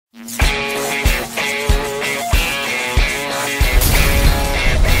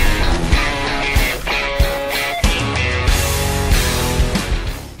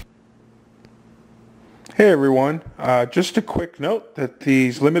Hey everyone, just a quick note that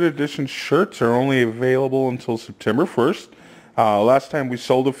these limited edition shirts are only available until September 1st. Last time we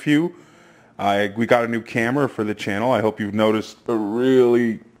sold a few, we got a new camera for the channel. I hope you've noticed a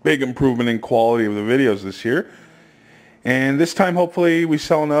really big improvement in quality of the videos this year. And this time hopefully we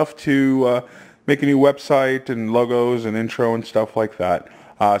sell enough to make a new website and logos and intro and stuff like that.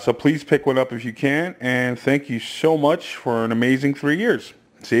 So please pick one up if you can, and thank you so much for an amazing 3 years.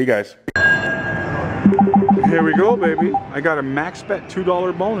 See you guys. Here we go, baby. I got a max bet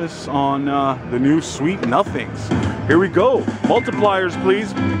 $2 bonus on the new Sweet Nothings. Here we go. Multipliers,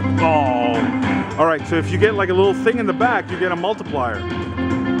 please. Oh. All right, so if you get like a little thing in the back, you get a multiplier.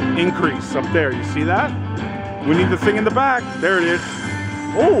 Increase up there. You see that? We need the thing in the back. There it is.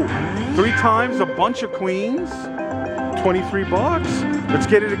 Oh, 3 times a bunch of queens. 23 bucks. Let's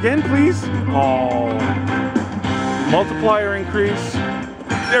get it again, please. Oh. Multiplier increase.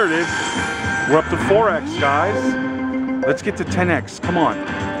 There it is. We're up to 4x, guys. Let's get to 10x. Come on.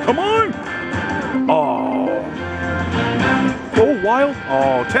 Come on. Oh. Oh, wild.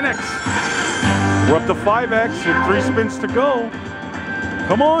 Oh, 10x. We're up to 5x with 3 spins to go.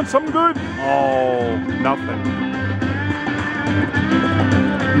 Come on, something good. Oh, nothing.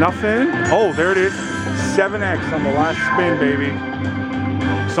 Nothing. Oh, there it is. 7x on the last spin, baby.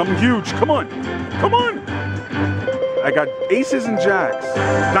 Something huge. Come on. Come on. I got aces and jacks.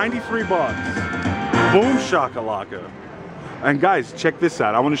 93 bucks. Boom shakalaka. And guys, check this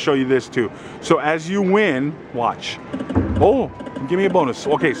out. I want to show you this too. So as you win, watch. Oh, give me a bonus.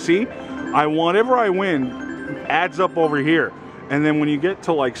 Okay, see? Whatever I win adds up over here. And then when you get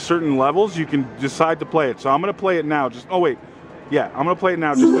to like certain levels, you can decide to play it. So I'm going to play it now. Oh wait. Yeah, I'm going to play it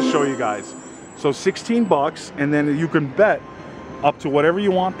now just to show you guys. So 16 bucks, and then you can bet up to whatever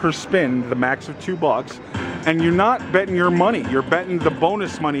you want per spin, the max of $2. And you're not betting your money. You're betting the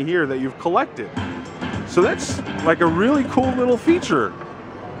bonus money here that you've collected. So that's like a really cool little feature.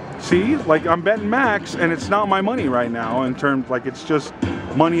 See, like I'm betting max and it's not my money right now in terms, like it's just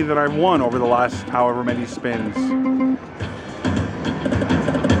money that I've won over the last however many spins.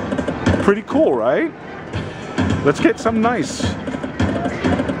 Pretty cool, right? Let's get something nice.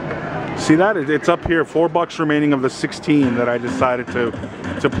 See that? It's up here, $4 remaining of the 16 that I decided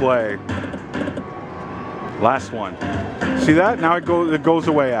to play. Last one. See that? Now it goes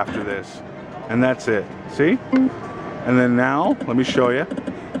away after this. And that's it. See? And then now, let me show you.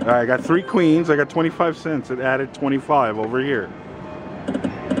 All right, I got 3 queens. I got 25 cents. It added 25 over here.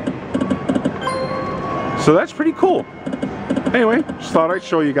 So that's pretty cool. Anyway, just thought I'd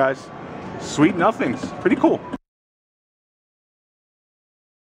show you guys. Sweet Nothings. Pretty cool.